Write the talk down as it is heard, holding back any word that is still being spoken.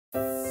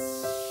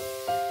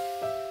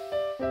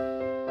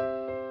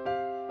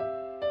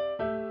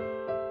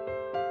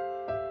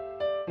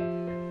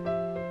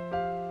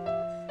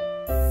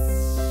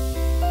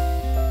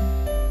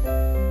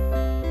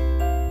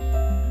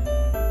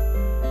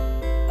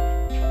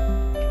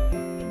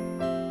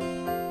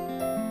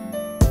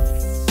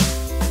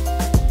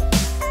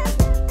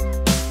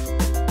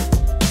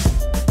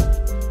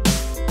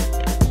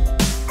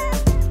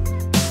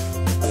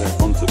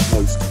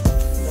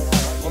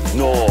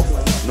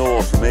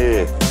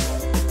here.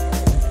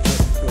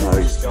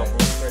 Nice.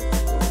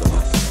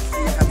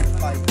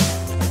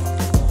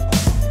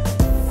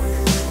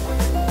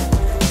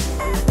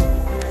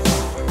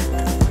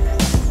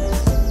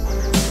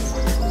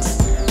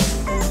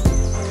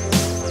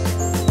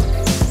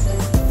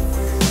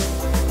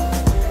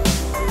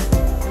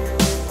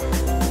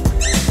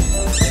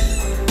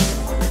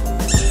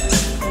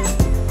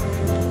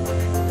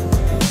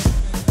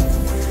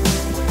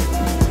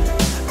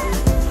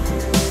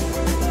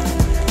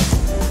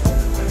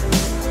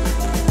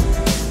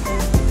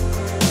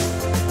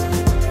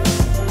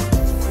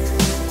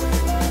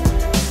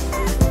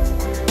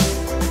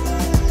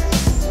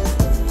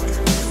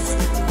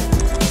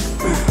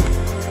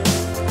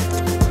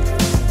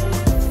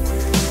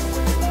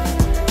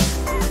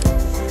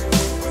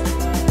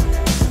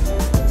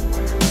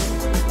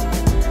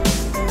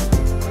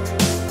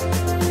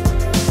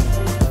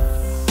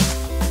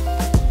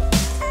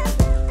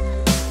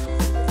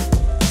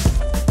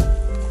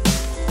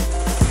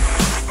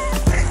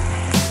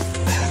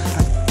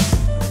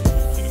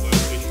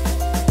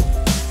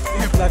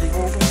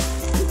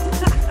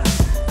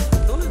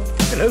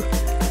 Hello.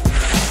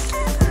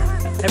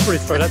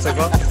 Everybody's tried that so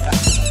far.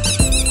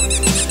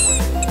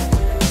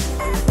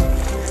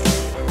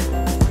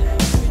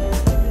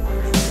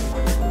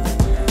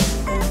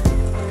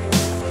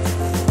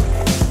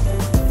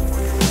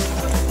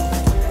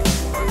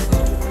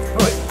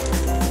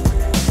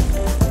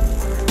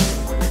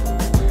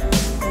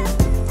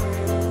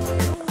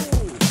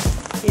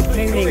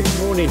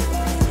 Morning.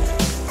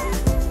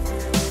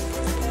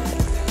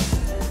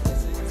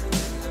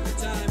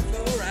 Time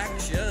for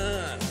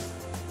action.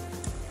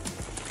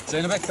 See you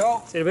in a bit,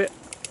 Cole. See you in a bit.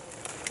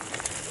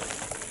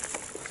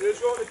 See you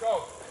shortly,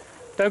 Cole.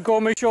 Don't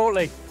call me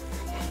shortly.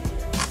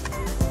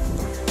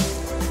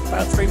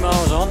 About 3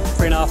 miles on,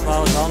 3.5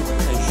 miles on.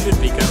 They should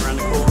be going around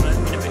the corner in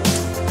a bit.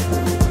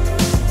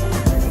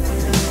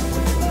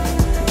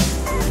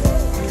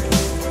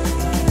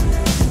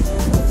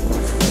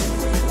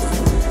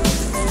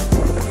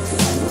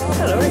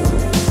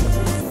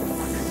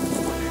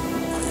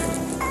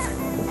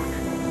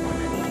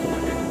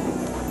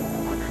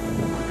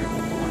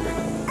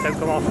 Don't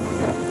come off.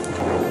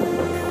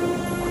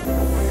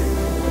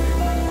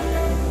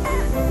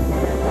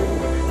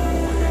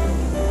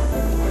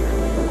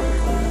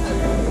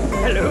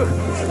 Hello.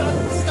 Stop.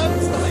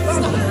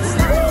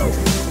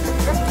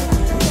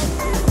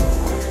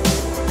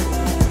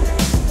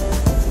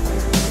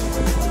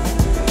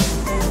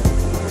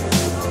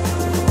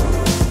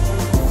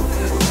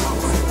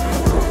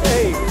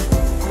 Hey.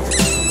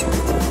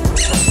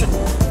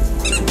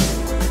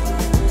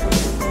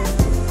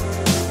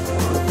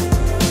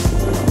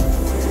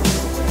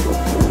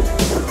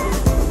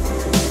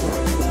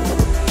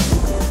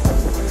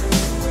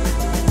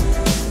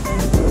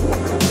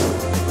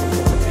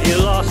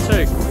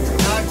 Two.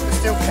 No, we're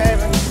still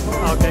Kevin.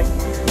 Okay.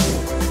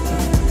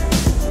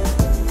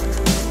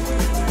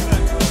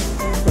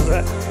 What's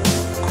that?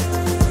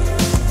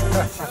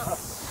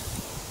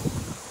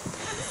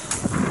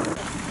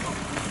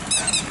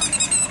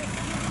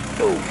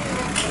 Oh.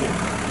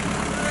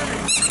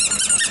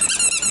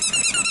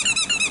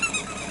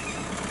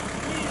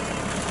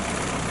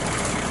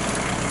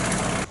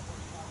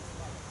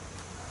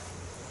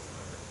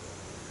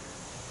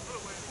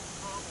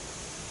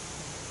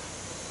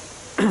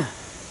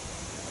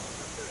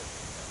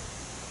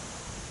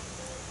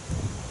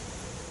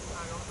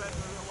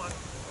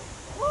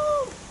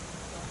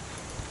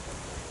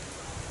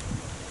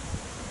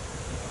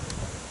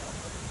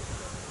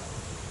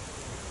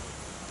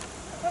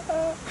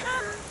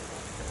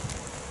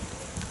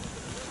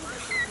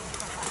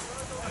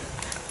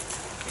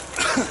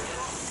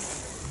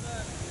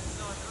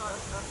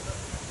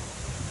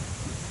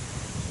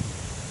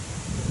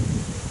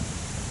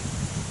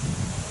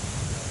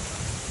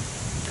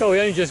 Cool, we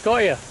only just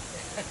got here.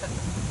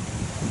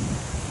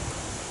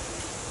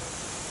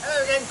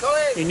 Hello again,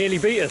 Colin. He nearly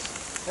beat us.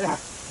 Yeah.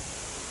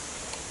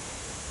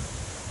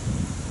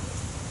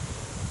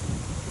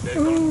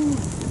 Ooh.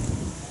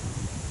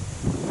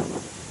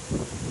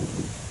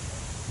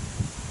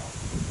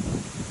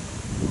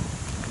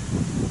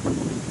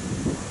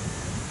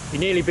 He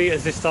nearly beat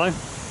us this time.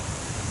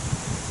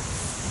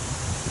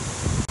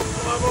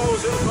 I'm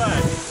always at the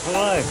back.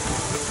 Hello.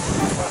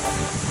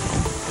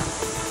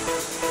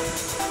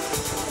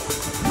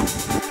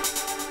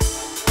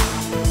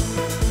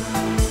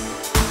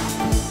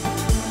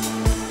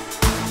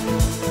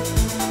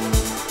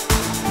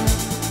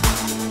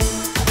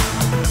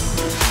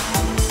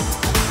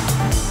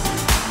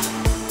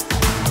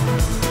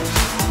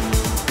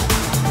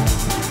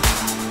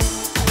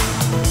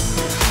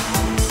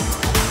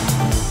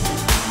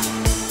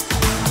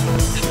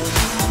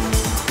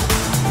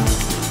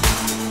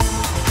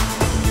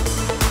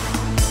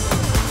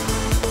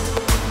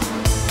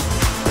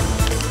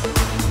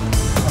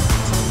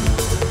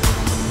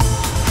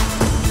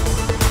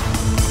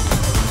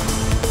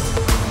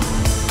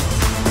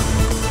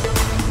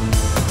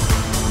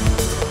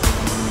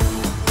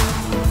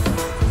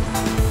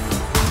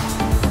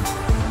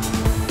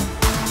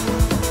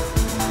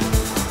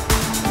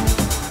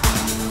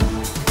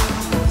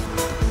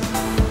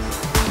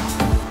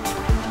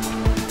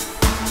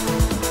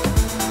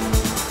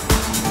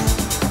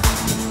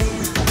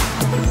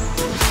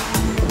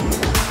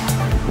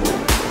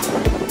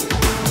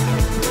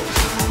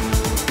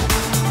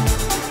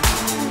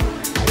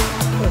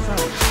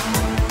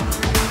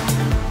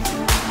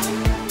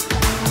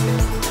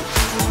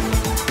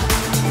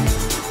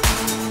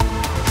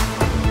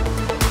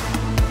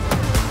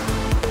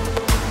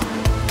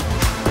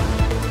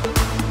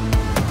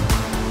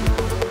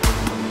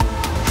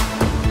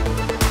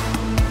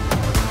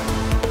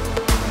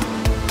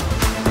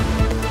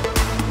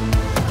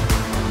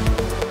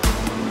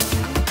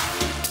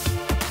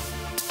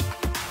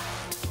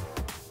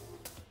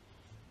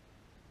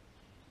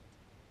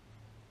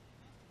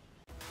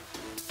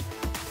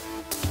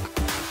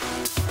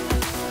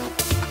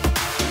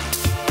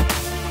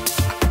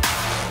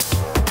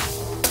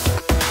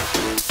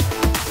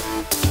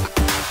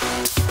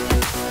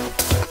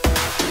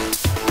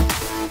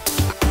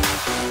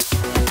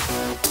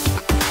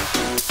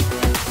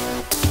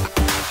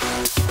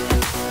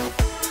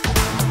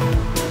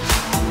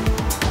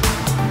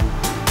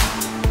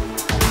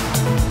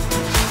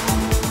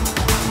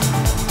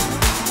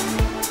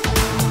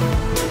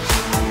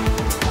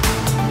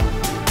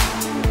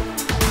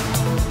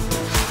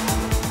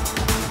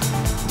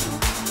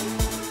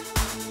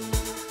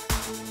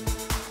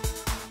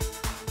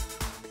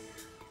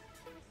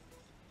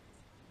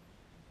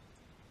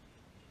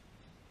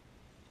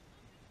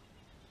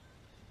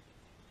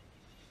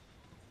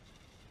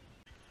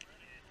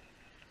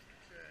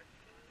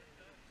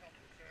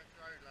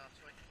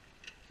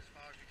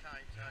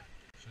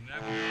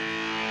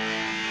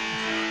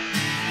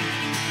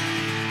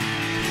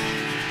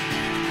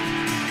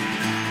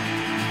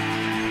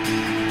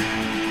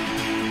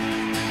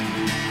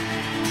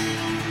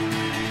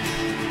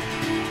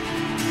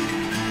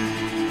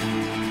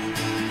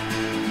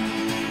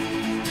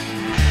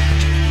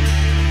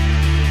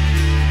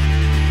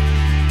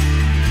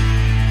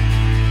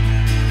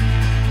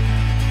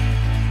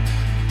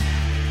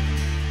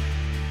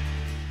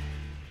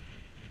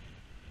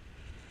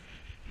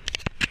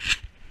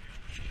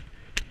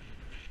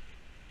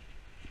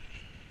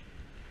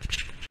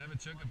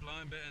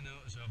 fine bit of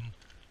notice of them.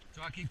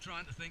 So I keep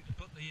trying to think to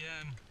put the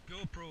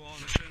GoPro on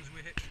as soon as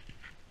we hit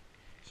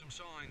some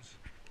signs.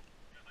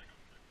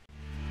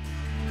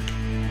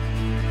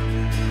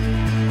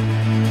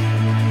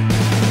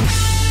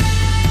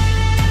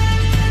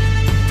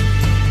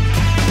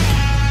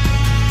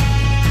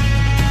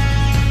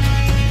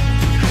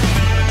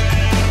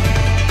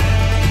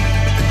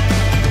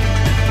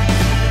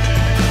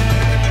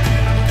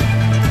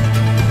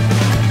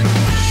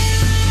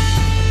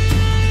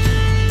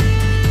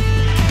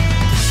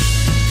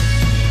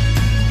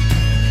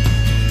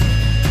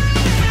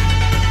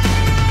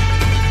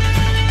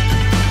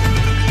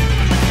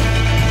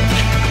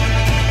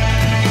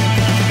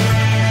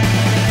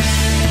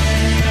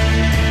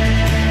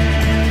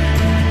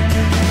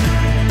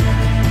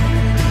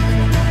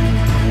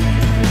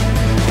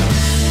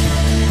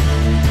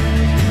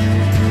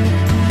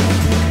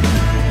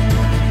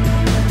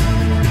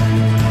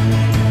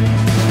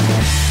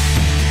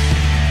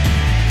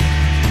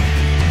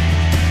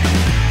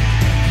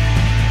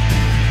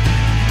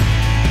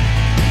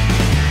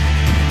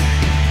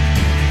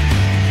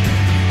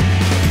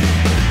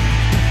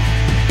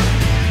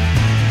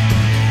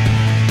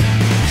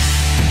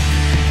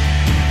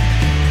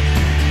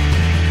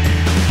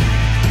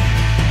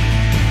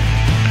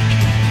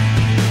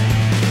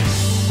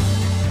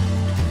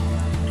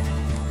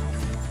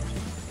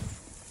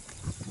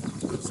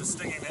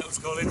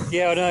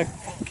 Yeah, I know.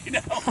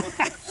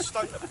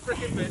 Stunk the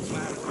frickin' bits,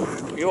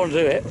 man. You want to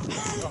do it?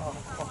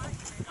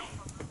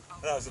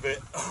 That was a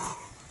bit. I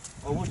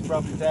would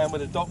rub it down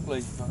with a dock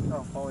leaf, but I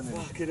can't find it.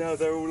 Fucking hell,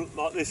 they're all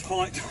like this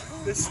height.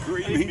 They're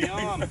screaming. My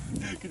arm.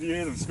 Could you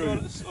hear them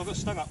screaming? I got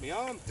stung up my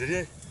arm. Did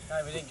you?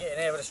 No, we didn't get in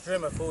there with a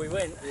strimmer before we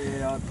went.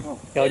 Yeah, I can't.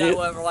 Yeah, That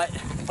weren't right.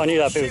 I knew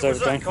that bit was Shit, what's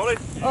that, overtrained. Colin?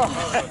 Oh.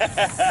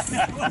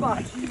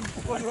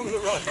 What's wrong with the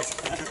ride?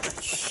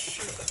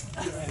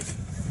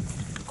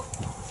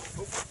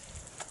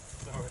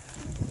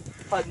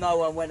 Hope no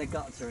one went a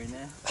gutter in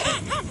there.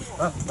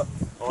 I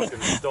was going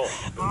to stop.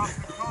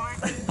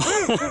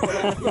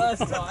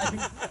 First time.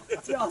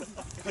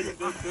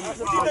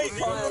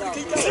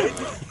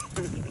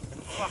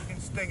 Fucking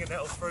stinging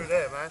nettles through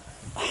there, man.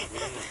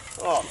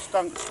 Oh,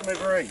 stunk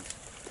smithereens.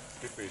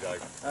 Good for you,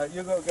 Dave.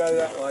 You've got to go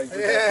that way with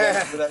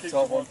that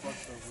top on.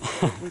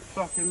 With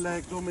fucking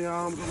legs on my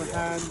arms, on my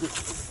hand.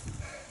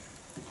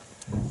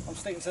 I'm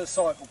sticking to the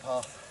cycle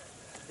path.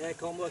 Yeah,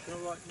 Con working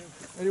all right for me.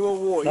 Any more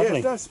water? Lovely.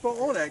 Yes, that's spot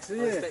on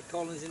actually, I yeah. expect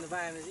Colin's in the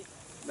van, is he?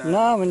 No,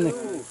 I'm in the...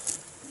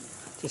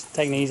 Just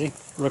taking it easy.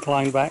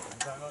 Recline back.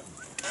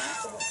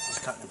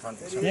 Just cut in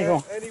front of Yeah, go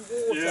on. Any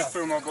water? Yeah,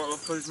 fill my bottle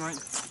up, please, mate.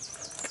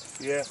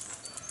 Yeah.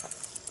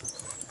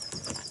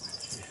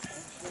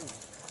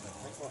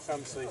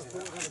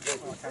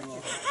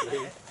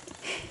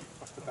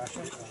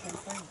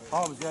 I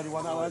was the only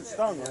one that hadn't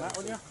stung on that,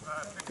 wasn't you?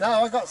 No,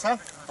 I got some.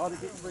 I had to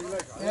get three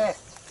legs. Yeah.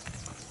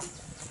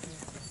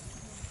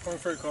 Coming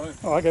through, Colin.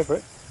 All right, go for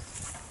it.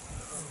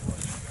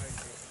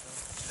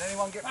 Did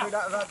anyone get through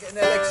that without getting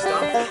their legs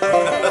stung?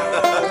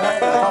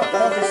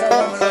 Probably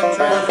someone with them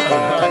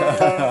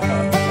trousers.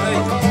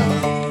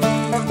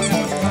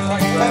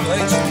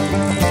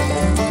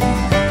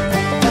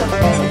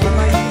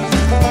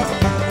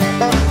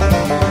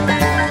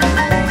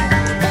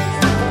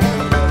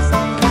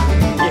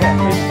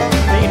 Yeah, it's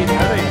needed, I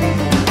think.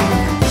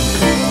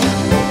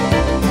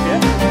 Yeah.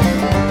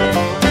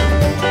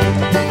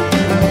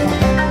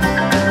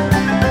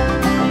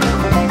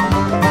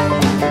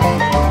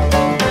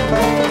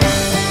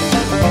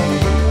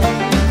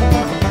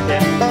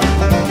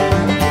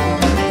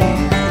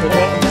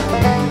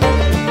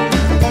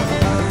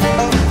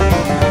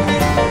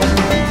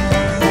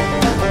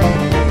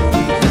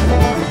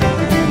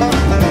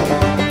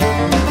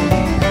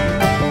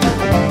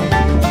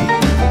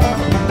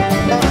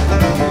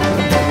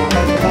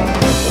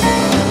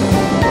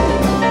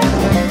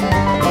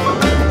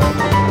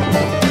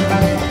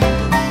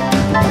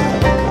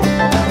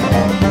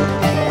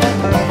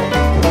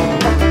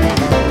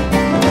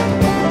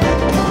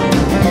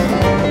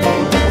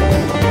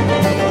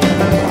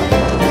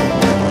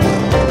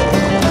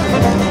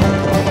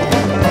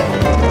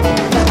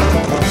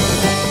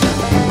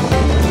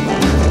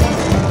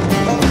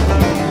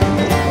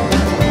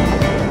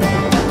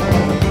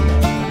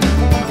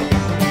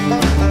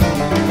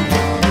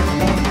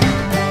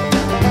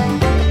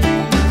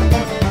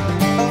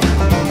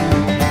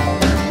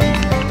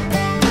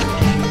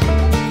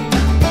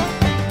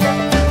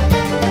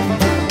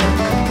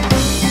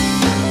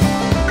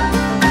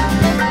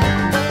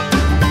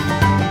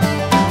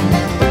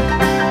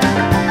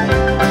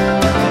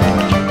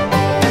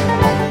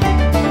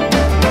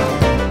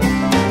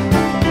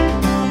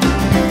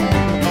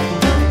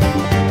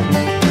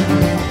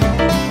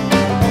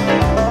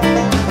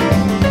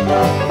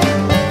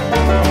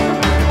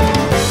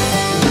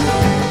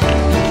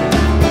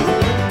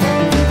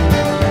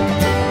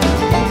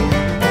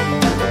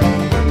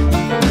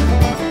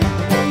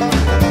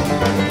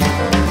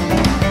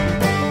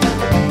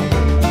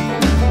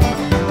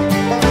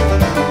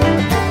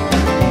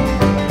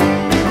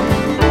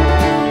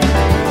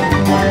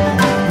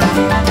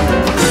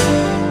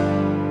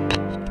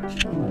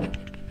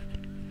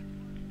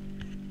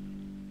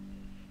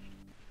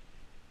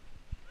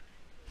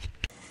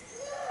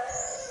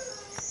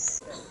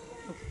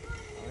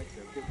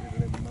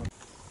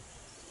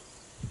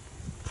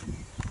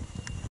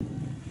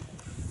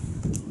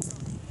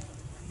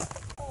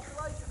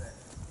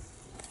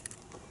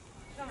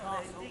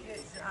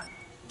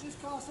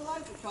 Just Castle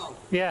Overcold.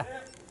 Yeah.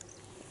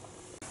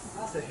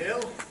 That's a hill.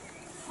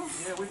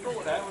 Yeah, we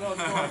thought that when I was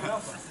driving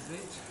up.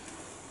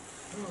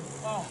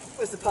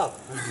 Where's the pub?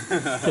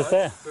 Just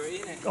there.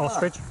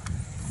 Ostrich.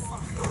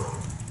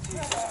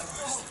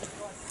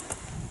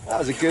 That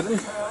was a good one.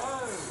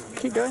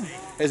 Keep going.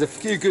 There's a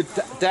few good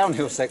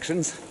downhill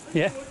sections.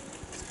 Yeah.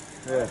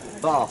 Yeah.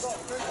 Fast.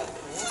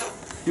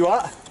 You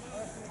what?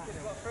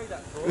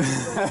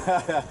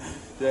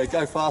 Yeah,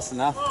 go fast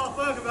enough. Oh,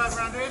 burger van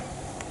round here.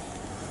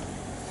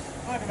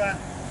 Burger van.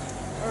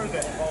 Where is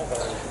it?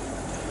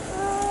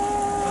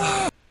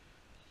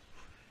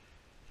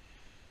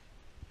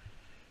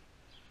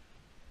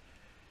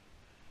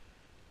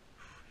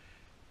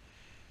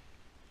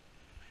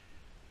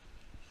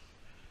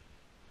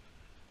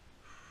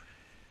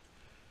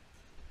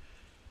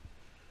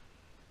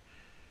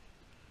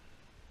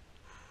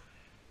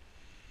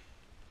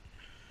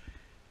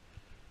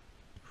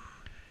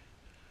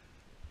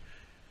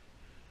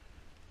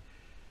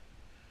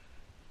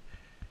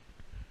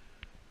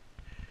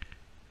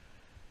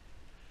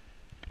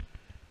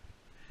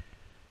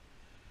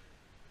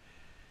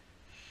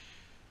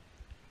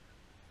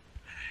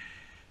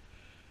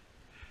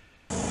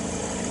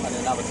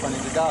 Another 20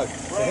 to go.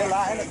 It's a hill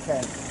that, isn't it,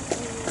 Ken?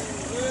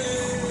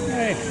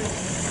 Hey.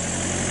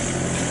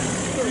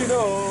 You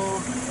know.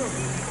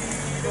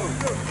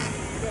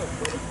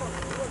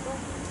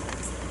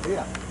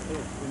 Yeah.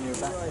 When you're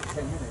about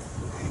 10 minutes.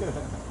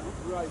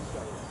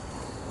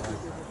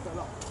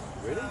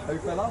 Really? Who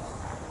fell off?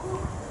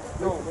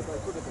 No, but they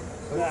could have been.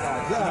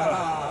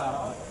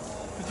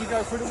 Did you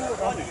go through the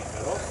water? I didn't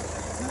fell off.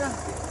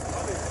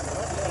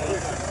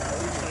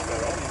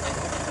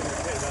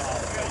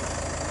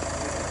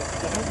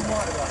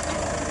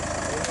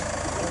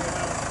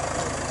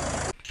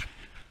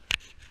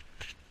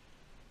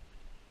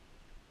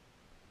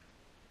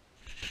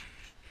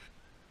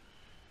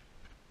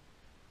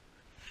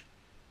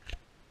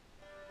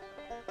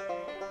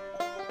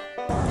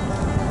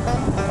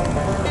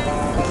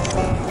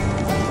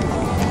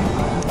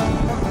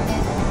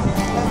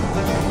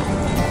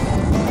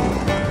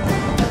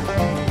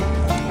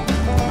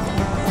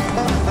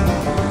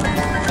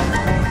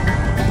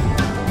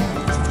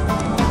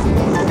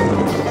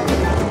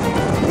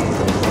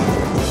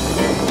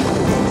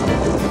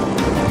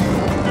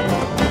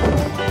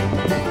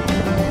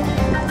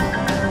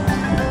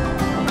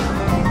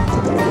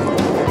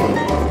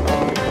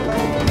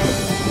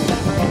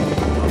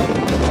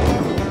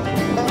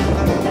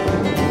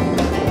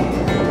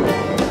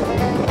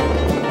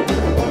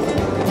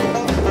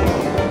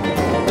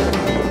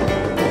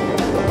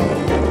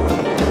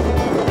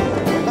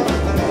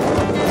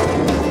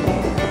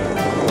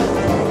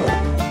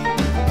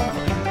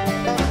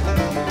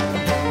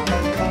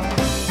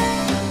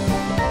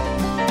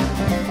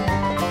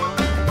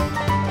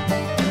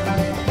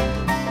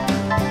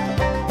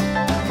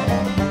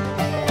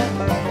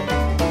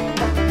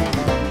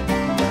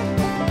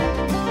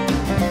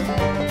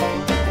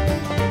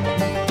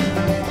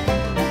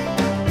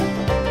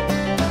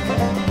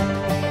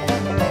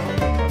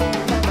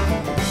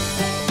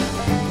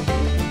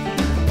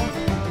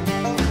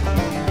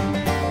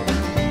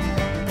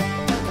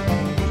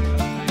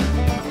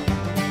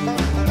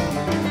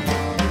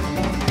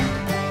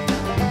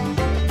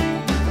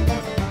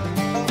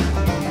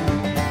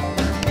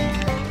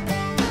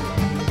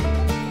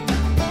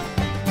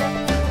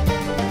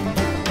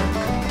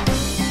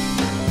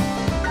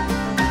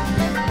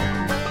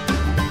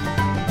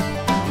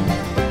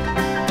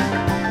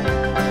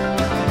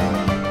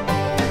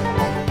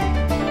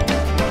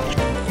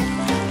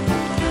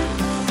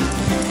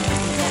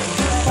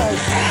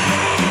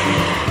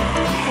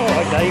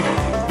 Dave.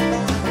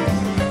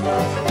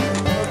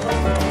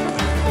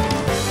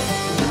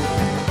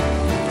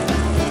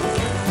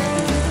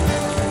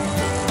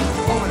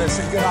 Oh, that's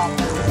a good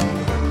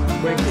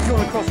afternoon. Wait, if you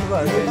want to cross the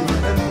road,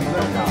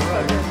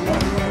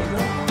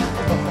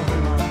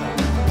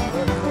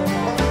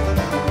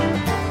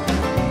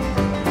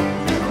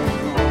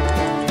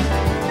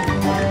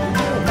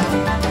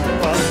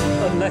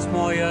 well, unless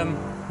my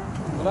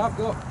Well, I've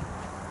got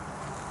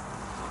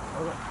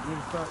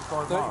nearly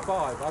 35.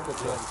 I've got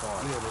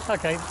 35.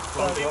 okay. I've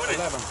got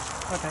 11.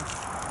 Okay.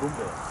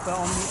 But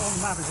on the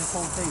map it's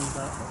 14,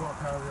 but I've got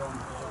to carry on.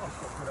 I've just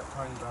got to put that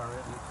pain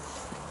barrier.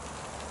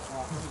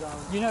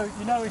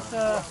 you know it's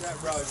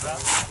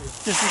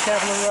just be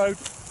careful on the road.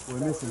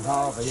 We're missing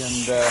Harvey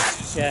and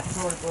Yeah.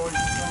 Sorry, boys.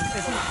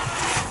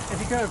 If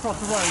you go across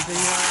the road, the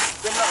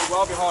Them that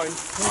well behind.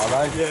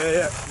 are they?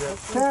 Yeah.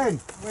 Ken!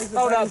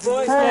 Hold up,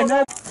 boys. yeah,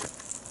 no.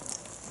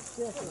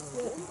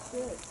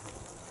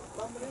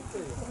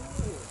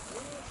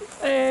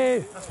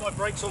 Hey, That's my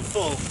brakes on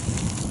full.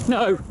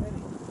 no.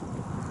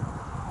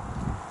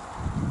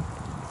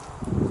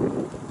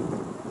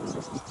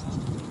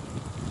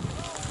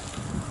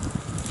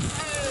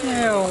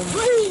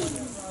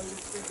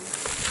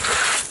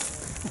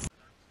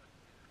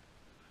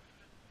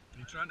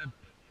 You trying to...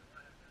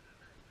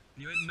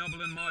 You ain't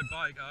nobbling my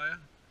bike, are you?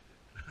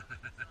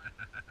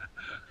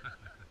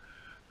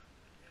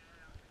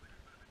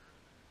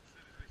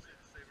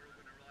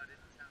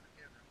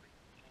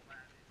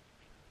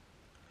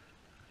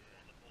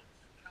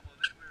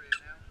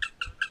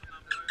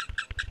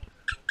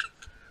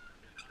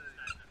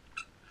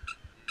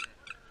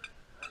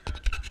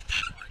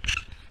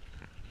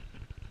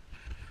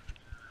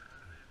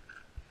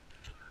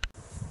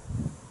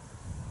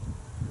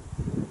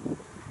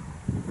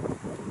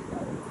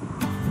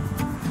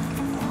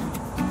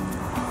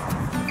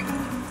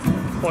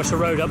 watch the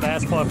road up there,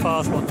 it's quite a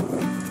fast one.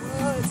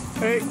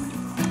 Hey.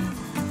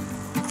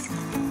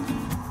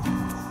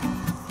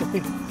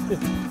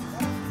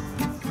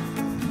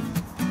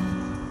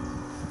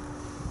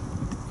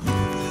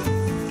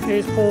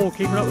 Here's Paul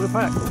keeping up with the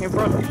pack in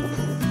front.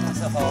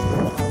 That's a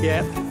hard one.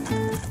 Yeah.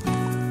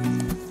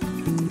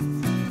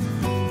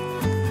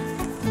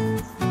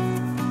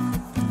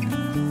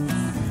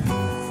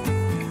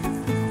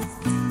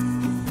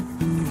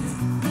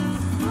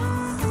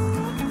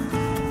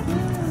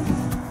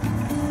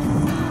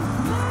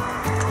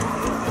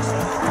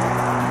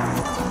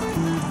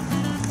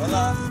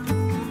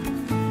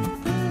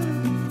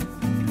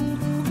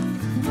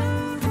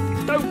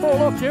 Don't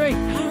fall off, Jimmy.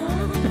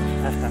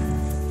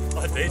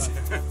 I did.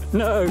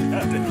 No.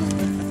 I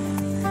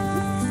did.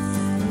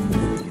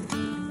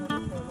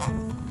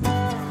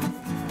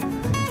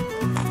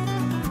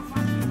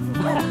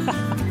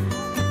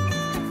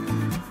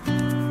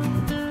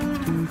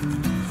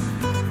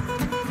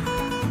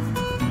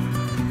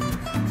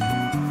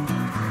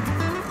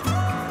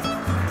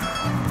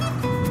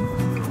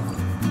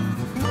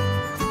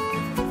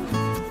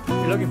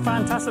 You're looking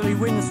fantastically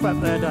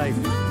windswept there, Dave.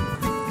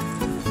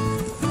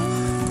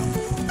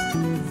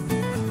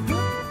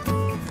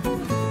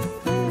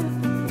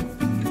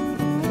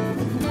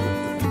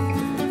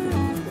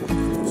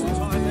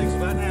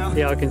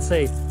 Yeah, I can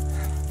see.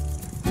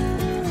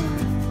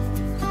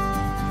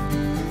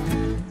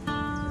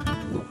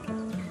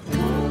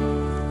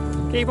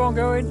 Keep on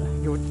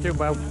going. You'll do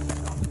well.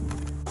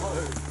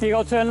 You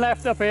got to turn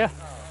left up here.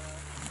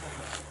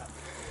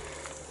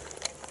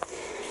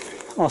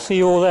 I'll see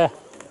you all there.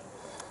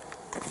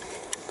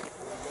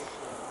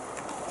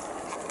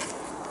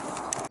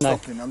 No,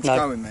 I'm just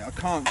going, mate. I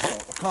can't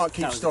stop. I can't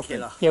keep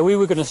stopping. Yeah, we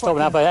were going to stop and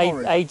have Fucking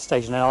an aid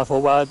station, and I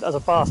thought, well, as a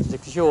bastard,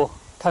 because you're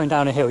coming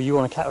down a hill, you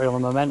want to carry on the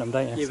momentum,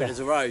 don't you? Yeah, but there's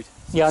a road.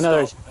 Yeah, I know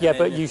there is. Stop, Yeah, and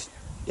but then, you,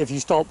 if you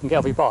stop and get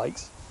off your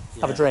bikes,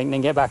 have a drink, and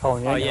then get back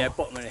on. Oh yeah,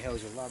 bottom of the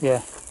hills are lovely.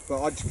 Yeah.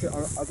 But I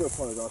do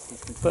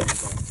apologise.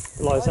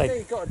 But like I say,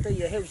 you've got to do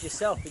your hills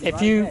yourself.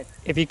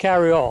 if you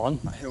carry on,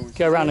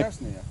 go around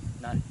the.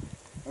 No.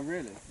 Oh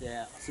really?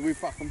 Yeah. So we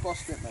fucking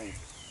bossed it, mate.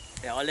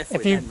 Yeah, I left If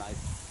with you- them, mate.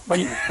 When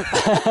you,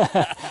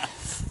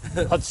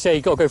 I'd say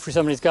you've got to go through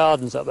somebody's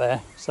gardens up there,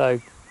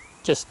 so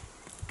just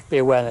be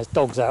aware there's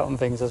dogs out and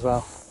things as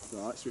well.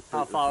 Right, so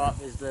How far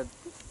up is the...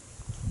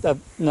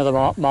 Another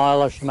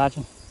mile, I should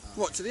imagine,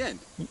 What, to the end?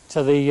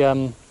 to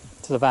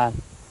the van.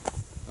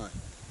 Right.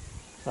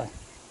 So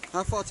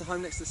How far to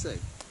home next to sea?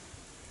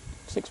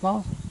 6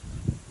 miles.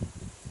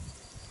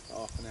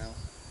 Half an hour.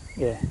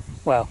 Yeah.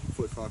 Well,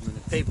 45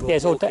 minutes. People Yeah,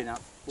 it's all walking da-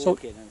 up, it's all-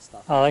 walking and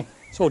stuff. are they?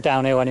 It's all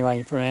downhill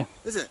anyway from here.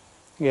 Is it?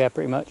 Yeah,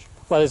 pretty much.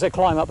 Well, there's a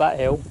climb up that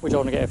hill, which I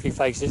want to get a few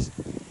faces,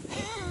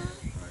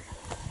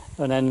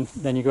 and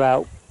then you go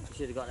out. We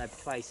should have got their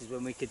faces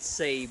when we could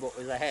see what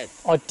was ahead.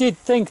 I did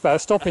think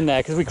about stopping there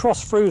because we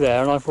crossed through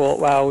there, and I thought,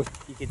 well,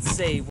 You could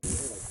see.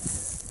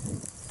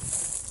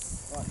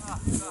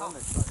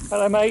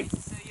 hello mate.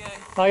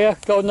 Oh yeah,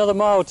 got another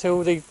mile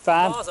till the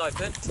van. Car's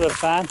open. To the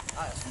van.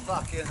 That's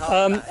fucking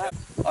hard.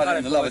 I don't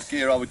know the lowest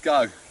gear I would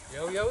go.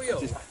 Yo, yo, yo.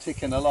 Just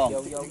ticking along.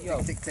 Yo, yo,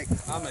 yo. Tick, tick, tick.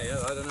 I'm here,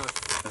 I don't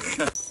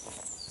know.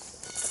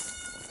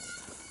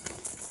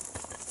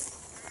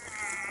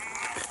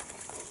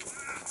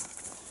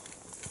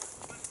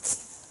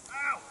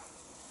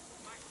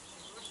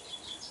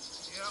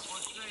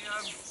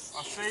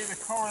 I see the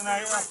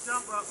coronator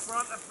jump up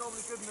front, that's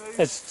normally good news.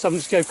 There's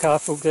someone's go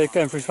careful. They're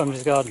going through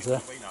somebody's gardens there.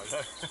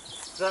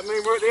 Does that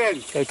mean we're at the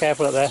end? Go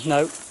careful up there.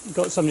 No, you've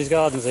got somebody's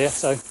gardens here,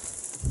 so.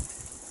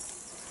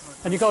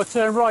 And you've got to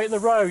turn right at the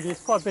road.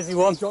 It's quite a busy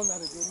one.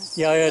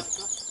 Yeah, I heard.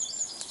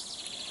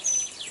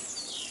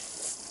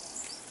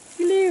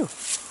 Hello.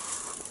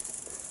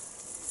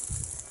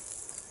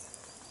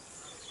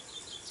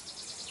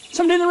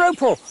 Somebody in the road,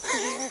 Paul.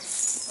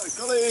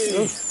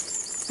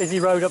 Busy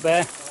road up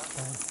there.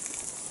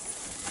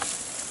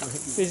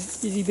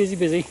 Busy, busy,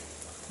 busy.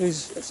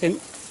 Who's in?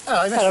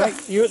 Hello,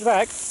 mate. You at the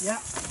back? Yeah.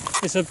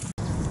 It's a.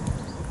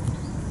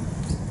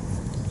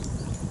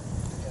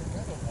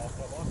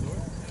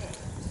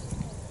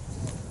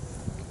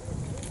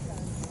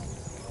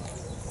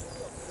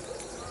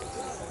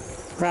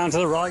 Round to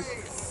the right.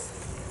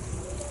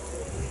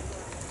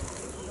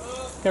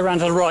 Go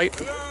round to the right.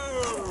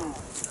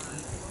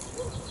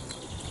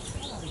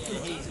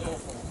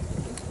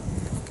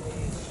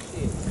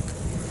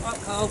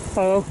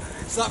 Oh.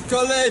 What's up,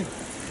 Colin?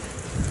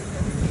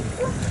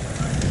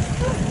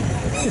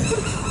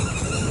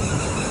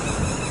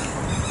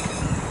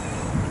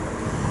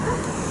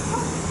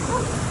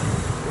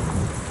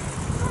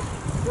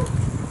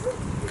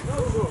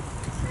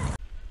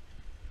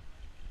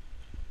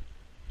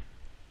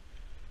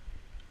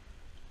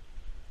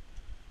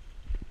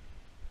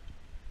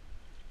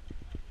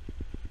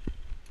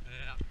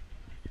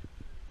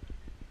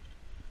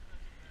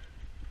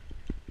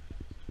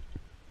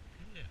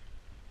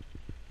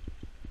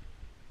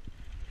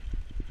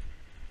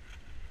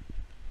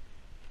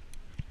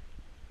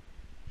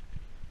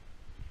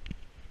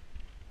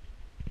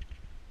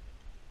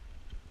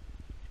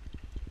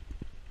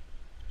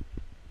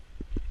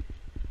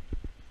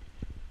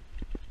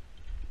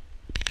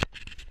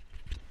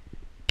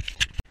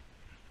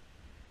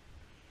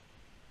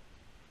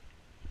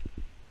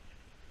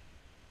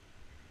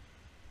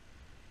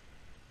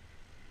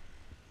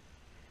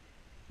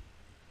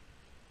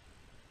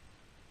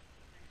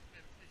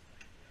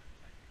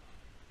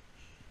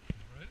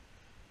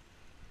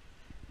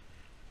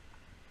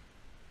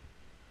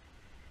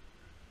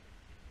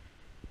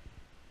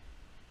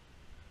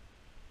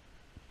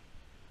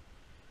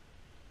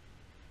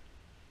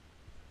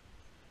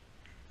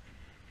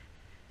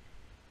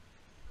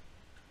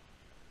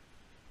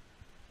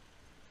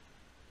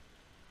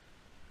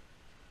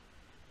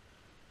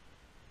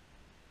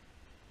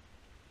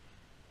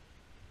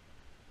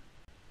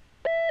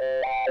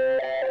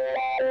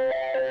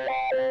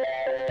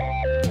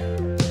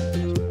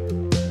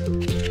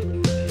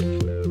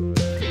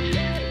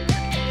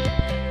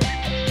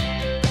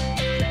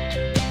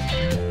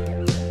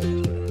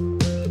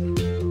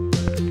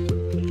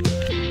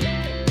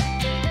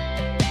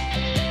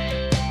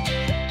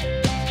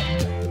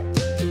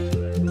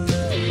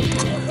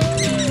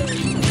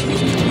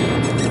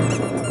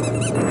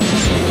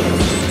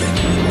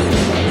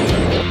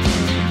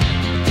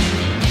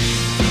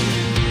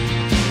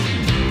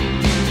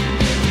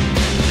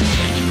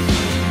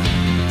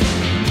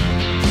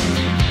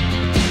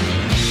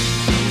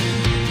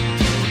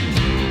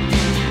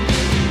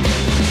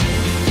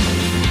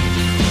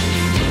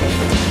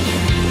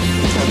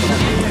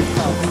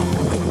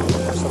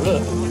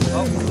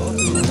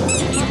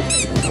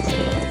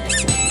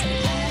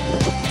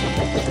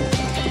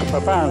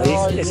 But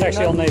apparently it's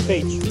actually on their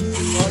beach.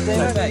 Right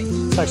there, mate.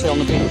 It's actually on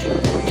the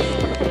beach.